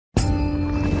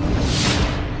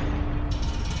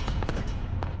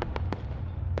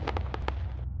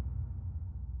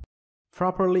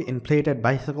Properly inflated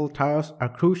bicycle tires are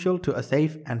crucial to a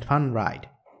safe and fun ride.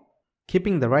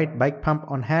 Keeping the right bike pump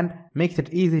on hand makes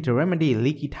it easy to remedy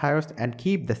leaky tires and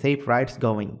keep the safe rides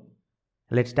going.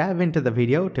 Let's dive into the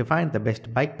video to find the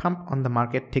best bike pump on the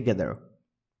market together.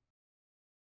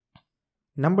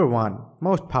 Number 1.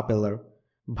 Most popular,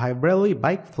 Vibrelli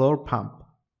Bike Floor Pump.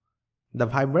 The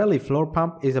Vibrelli floor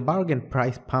pump is a bargain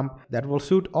price pump that will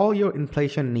suit all your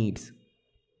inflation needs.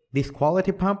 This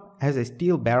quality pump has a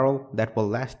steel barrel that will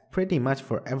last pretty much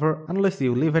forever unless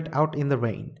you leave it out in the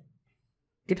rain.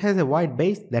 It has a wide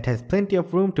base that has plenty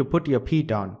of room to put your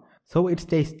feet on, so it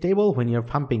stays stable when you're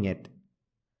pumping it.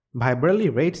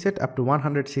 Vibrelli rates it up to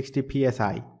 160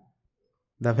 psi.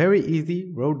 The very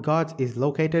easy road gauge is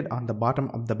located on the bottom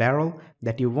of the barrel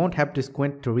that you won't have to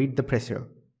squint to read the pressure.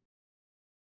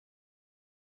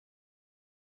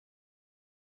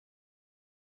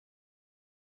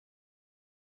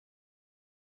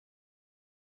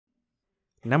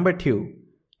 Number 2.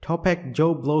 Topeak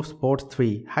Joe Blow Sports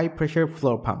 3 High Pressure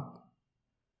Floor Pump.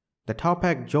 The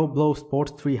Topeak Joe Blow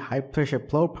Sports 3 High Pressure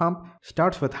Floor Pump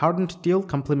starts with hardened steel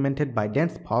complemented by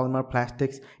dense polymer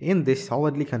plastics in this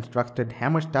solidly constructed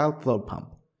hammer-style floor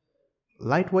pump.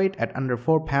 Lightweight at under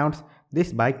 4 pounds,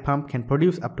 this bike pump can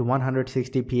produce up to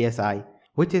 160 psi,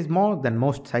 which is more than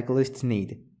most cyclists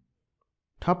need.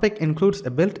 Topeak includes a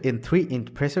built-in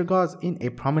 3-inch pressure gauge in a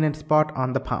prominent spot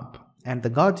on the pump, and the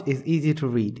gauge is easy to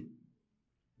read.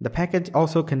 The package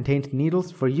also contains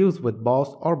needles for use with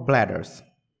balls or bladders.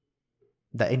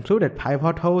 The included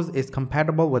pivot hose is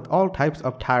compatible with all types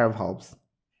of tire valves.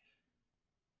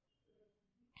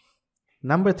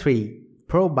 Number 3.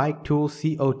 Pro Bike Tool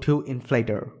CO2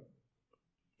 Inflator.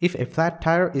 If a flat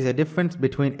tire is a difference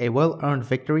between a well-earned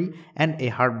victory and a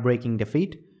heartbreaking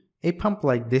defeat, a pump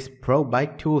like this Pro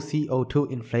Bike Tool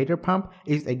CO2 Inflator pump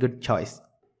is a good choice.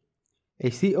 A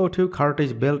CO2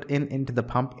 cartridge built into the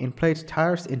pump inflates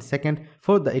tires in seconds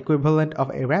for the equivalent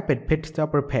of a rapid pit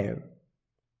stop repair.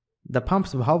 The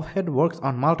pump's valve head works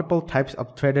on multiple types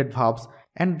of threaded valves,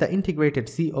 and the integrated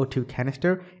CO2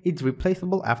 canister is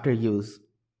replaceable after use.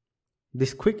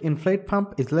 This quick inflate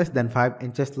pump is less than 5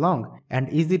 inches long and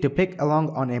easy to pick along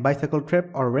on a bicycle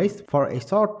trip or race for a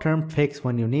short-term fix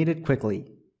when you need it quickly.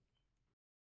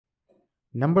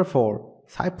 Number 4.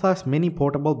 CYCPLUS Mini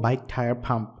Portable Bike Tire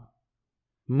Pump.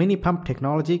 Mini pump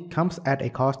technology comes at a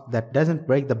cost that doesn't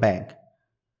break the bank.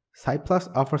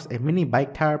 CYCPLUS offers a mini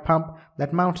bike tire pump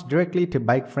that mounts directly to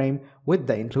bike frame with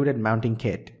the included mounting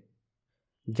kit.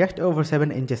 Just over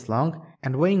 7 inches long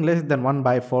and weighing less than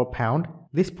 1/4 pound,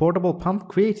 this portable pump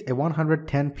creates a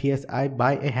 110 psi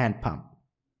by a hand pump.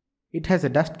 It has a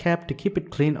dust cap to keep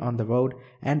it clean on the road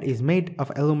and is made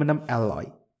of aluminum alloy.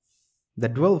 The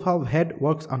dual valve head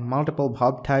works on multiple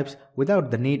valve types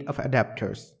without the need of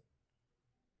adapters.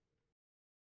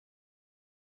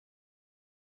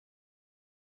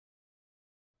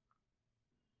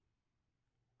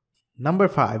 Number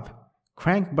 5.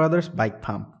 Crankbrothers Bike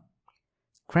Pump.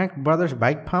 Crankbrothers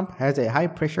Bike Pump has a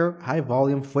high-pressure,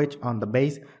 high-volume switch on the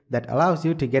base that allows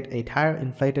you to get a tire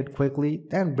inflated quickly,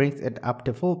 then brings it up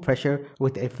to full pressure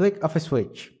with a flick of a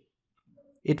switch.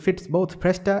 It fits both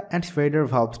Presta and Schrader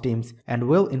valve steams and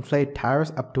will inflate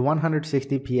tires up to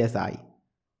 160 psi.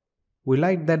 We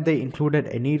like that they included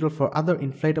a needle for other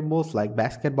inflatables like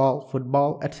basketball,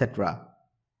 football, etc.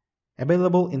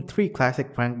 Available in 3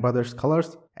 classic Crankbrothers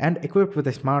colors and equipped with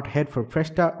a smart head for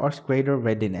Presta or Schrader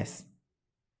readiness.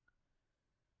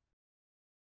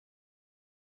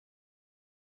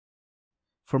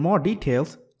 For more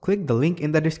details, click the link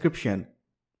in the description.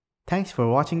 Thanks for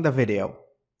watching the video.